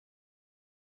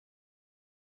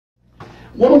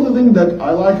One of the things that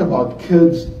I like about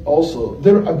kids also,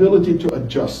 their ability to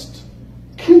adjust.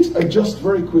 Kids adjust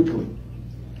very quickly.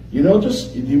 You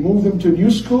notice, if you move them to a new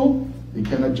school, they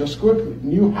can adjust quickly.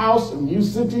 New house, a new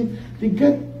city, they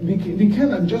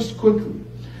can adjust quickly.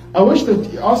 I wish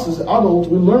that us as adults,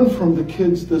 we learn from the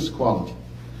kids this quality,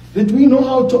 that we know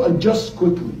how to adjust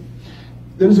quickly.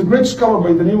 There is a great scholar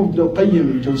by the name of Ibn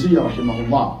al-Qayyim al-Jawziyya,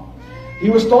 rahimahullah. He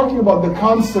was talking about the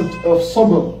concept of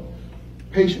sabr,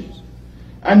 patience.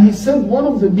 And he said one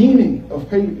of the meaning of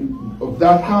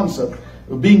that concept,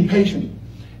 of being patient,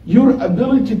 your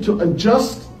ability to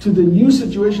adjust to the new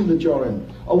situation that you're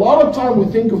in. A lot of time we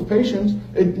think of patience,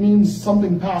 it means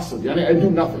something passive. I do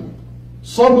nothing.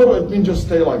 Sabr, it means just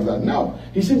stay like that. No.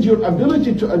 He said your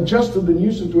ability to adjust to the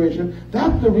new situation,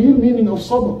 that's the real meaning of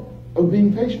sabr, of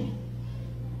being patient.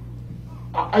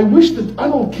 I wish that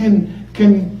adults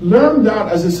can learn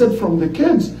that, as I said, from the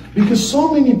kids, because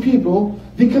so many people,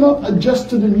 they cannot adjust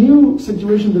to the new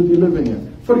situation that they're living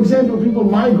in. For example, people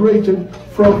migrated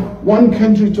from one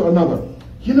country to another.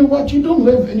 You know what? You don't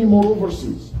live anymore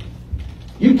overseas.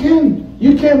 You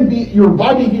can be your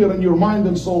body here and your mind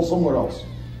and soul somewhere else.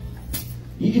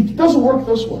 It doesn't work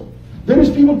this way. There is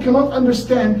people cannot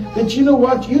understand that, you know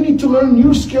what? You need to learn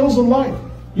new skills in life.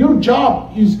 Your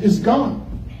job is gone.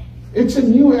 It's a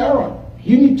new era.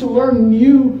 You need to learn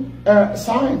new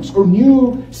science or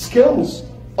new skills.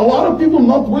 A lot of people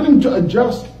not willing to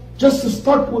adjust, just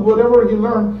stuck with whatever he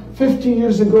learned 50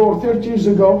 years ago or 30 years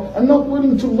ago, and not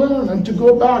willing to learn and to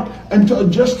go back and to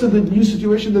adjust to the new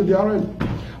situation that they are in.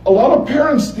 A lot of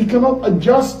parents, they cannot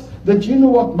adjust that, you know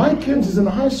what, my kid is a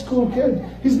high school kid.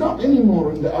 He's not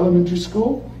anymore in the elementary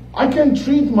school. I can't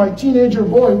treat my teenager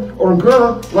boy or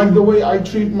girl like the way I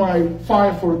treat my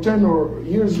 5 or 10 or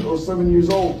 7 years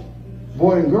old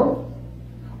boy and girl.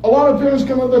 A lot of parents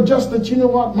cannot adjust that, you know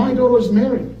what, my daughter is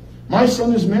married, my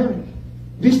son is married.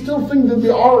 They still think that they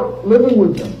are living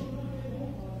with them.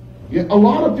 Yeah, a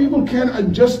lot of people can't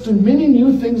adjust to many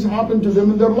new things happen to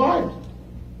them in their lives.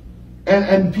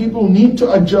 And people need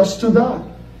to adjust to that.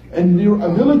 And your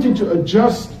ability to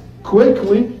adjust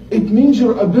quickly, it means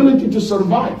your ability to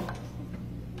survive.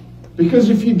 Because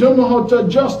if you don't know how to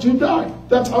adjust, you die.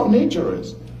 That's how nature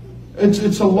is.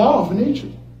 It's a law of nature.